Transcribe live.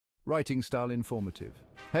writing style informative.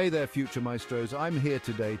 Hey there, future maestros. I'm here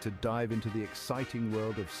today to dive into the exciting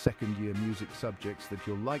world of second-year music subjects that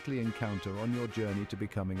you'll likely encounter on your journey to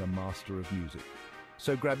becoming a master of music.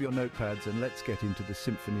 So grab your notepads and let's get into the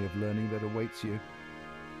symphony of learning that awaits you.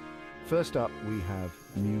 First up, we have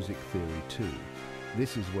Music Theory 2.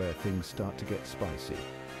 This is where things start to get spicy.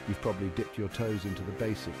 You've probably dipped your toes into the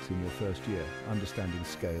basics in your first year, understanding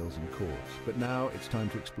scales and chords. But now it's time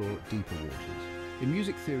to explore deeper waters. In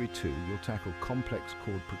Music Theory 2, you'll tackle complex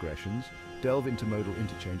chord progressions, delve into modal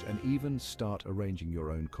interchange, and even start arranging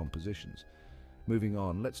your own compositions. Moving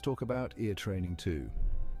on, let's talk about ear training 2.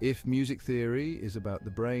 If music theory is about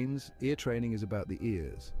the brains, ear training is about the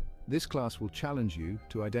ears. This class will challenge you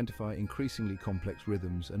to identify increasingly complex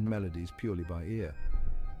rhythms and melodies purely by ear.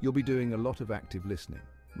 You'll be doing a lot of active listening,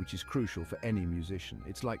 which is crucial for any musician.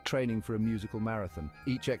 It's like training for a musical marathon,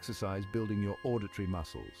 each exercise building your auditory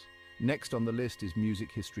muscles. Next on the list is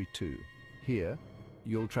Music History 2. Here,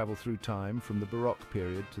 you'll travel through time from the Baroque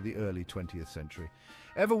period to the early 20th century.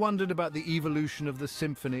 Ever wondered about the evolution of the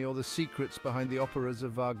symphony or the secrets behind the operas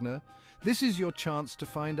of Wagner? This is your chance to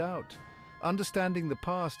find out. Understanding the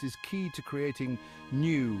past is key to creating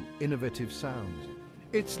new, innovative sounds.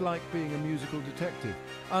 It's like being a musical detective,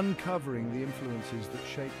 uncovering the influences that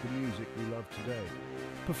shape the music we love today.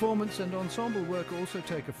 Performance and ensemble work also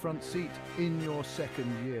take a front seat in your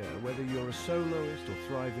second year. Whether you're a soloist or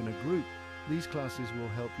thrive in a group, these classes will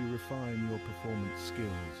help you refine your performance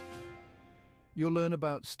skills. You'll learn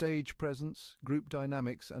about stage presence, group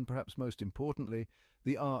dynamics, and perhaps most importantly,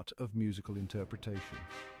 the art of musical interpretation.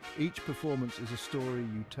 Each performance is a story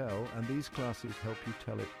you tell, and these classes help you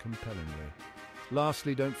tell it compellingly.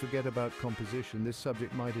 Lastly, don't forget about composition. This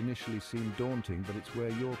subject might initially seem daunting, but it's where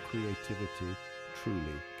your creativity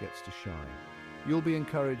truly gets to shine. You'll be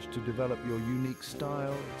encouraged to develop your unique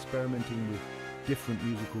style, experimenting with different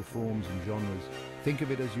musical forms and genres. Think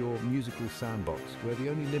of it as your musical sandbox, where the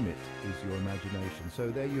only limit is your imagination. So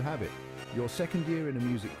there you have it. Your second year in a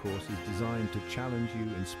music course is designed to challenge you,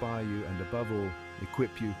 inspire you, and above all,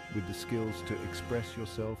 equip you with the skills to express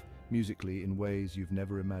yourself musically in ways you've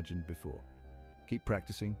never imagined before. Keep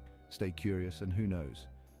practicing, stay curious, and who knows,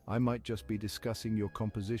 I might just be discussing your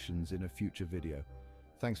compositions in a future video.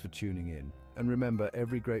 Thanks for tuning in. And remember,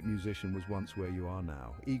 every great musician was once where you are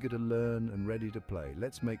now, eager to learn and ready to play.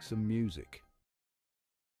 Let's make some music.